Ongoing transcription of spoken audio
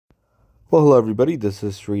Well, hello everybody, this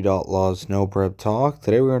is Street Outlaws No Prep Talk.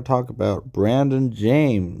 Today we're going to talk about Brandon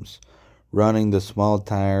James running the Small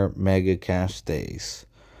Tire Mega Cashdays.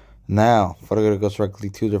 Now, before I go directly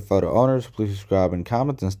to the photo owners, please subscribe and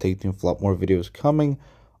comment and stay tuned for a lot more videos coming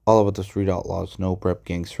all about the Street Outlaws No Prep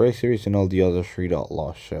Gangs Race Series and all the other Street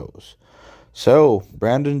Outlaws shows. So,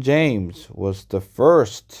 Brandon James was the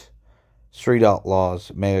first Street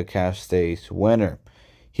Outlaws Mega Cashdays winner.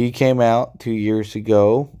 He came out 2 years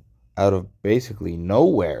ago out of basically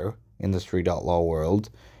nowhere in the Street Outlaw world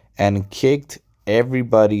and kicked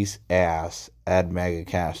everybody's ass at Mega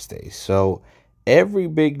Cashdays. So every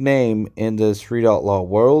big name in the Street Outlaw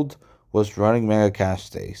world was running Mega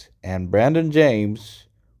Cashdays. And Brandon James,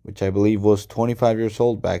 which I believe was 25 years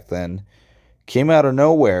old back then, came out of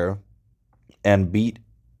nowhere and beat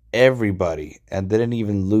everybody and didn't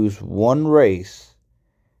even lose one race.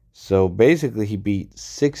 So basically, he beat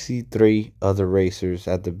 63 other racers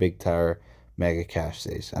at the Big Tire Mega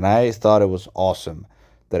Cashdays. And I thought it was awesome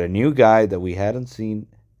that a new guy that we hadn't seen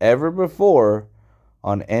ever before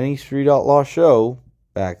on any Street Outlaw show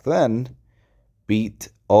back then beat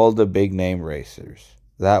all the big name racers.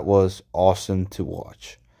 That was awesome to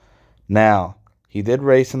watch. Now, he did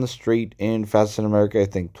race in the street in Fast in America, I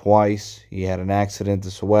think twice. He had an accident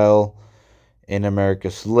as well in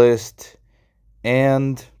America's List.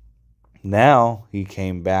 And now he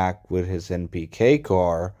came back with his NPK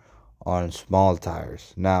car on small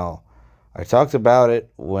tires. Now, I talked about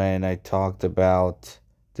it when I talked about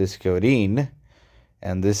Discodine,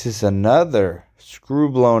 and this is another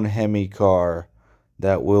screw-blown Hemi car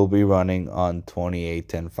that will be running on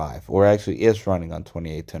 2810.5, or actually is running on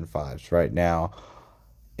 2810.5s right now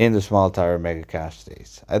in the Small Tire Mega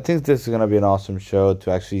Cashdays. I think this is going to be an awesome show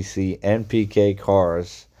to actually see NPK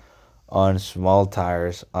cars on small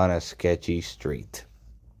tires on a sketchy street.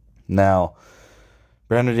 Now,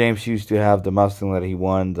 Brandon James used to have the Mustang that he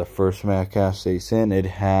won the first Mega Cashdays in. It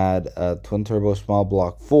had a twin-turbo small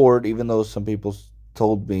block Ford, even though some people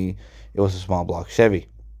told me it was a small block Chevy.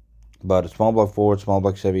 But a small block Ford, small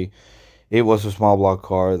block Chevy, it was a small block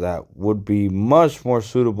car that would be much more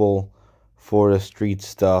suitable for the street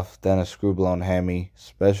stuff than a screw-blown Hemi,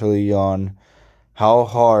 especially on how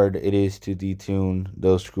hard it is to detune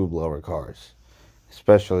those screw blower cars,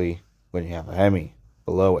 especially when you have a Hemi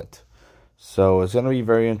below it. So it's going to be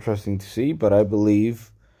very interesting to see, but I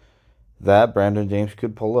believe that Brandon James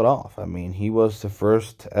could pull it off. I mean, he was the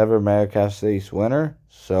first ever Mega Cashdays winner,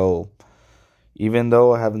 so even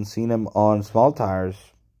though I haven't seen him on small tires,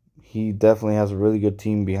 he definitely has a really good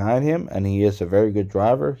team behind him, and he is a very good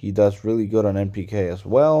driver. He does really good on NPK as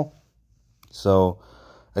well. So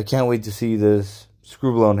I can't wait to see this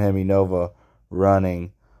screw-blown Hemi Nova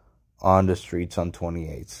running on the streets on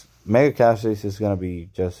 28s. Mega Cashdays is going to be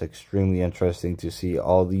just extremely interesting to see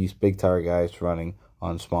all these big tire guys running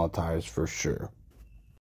on small tires for sure.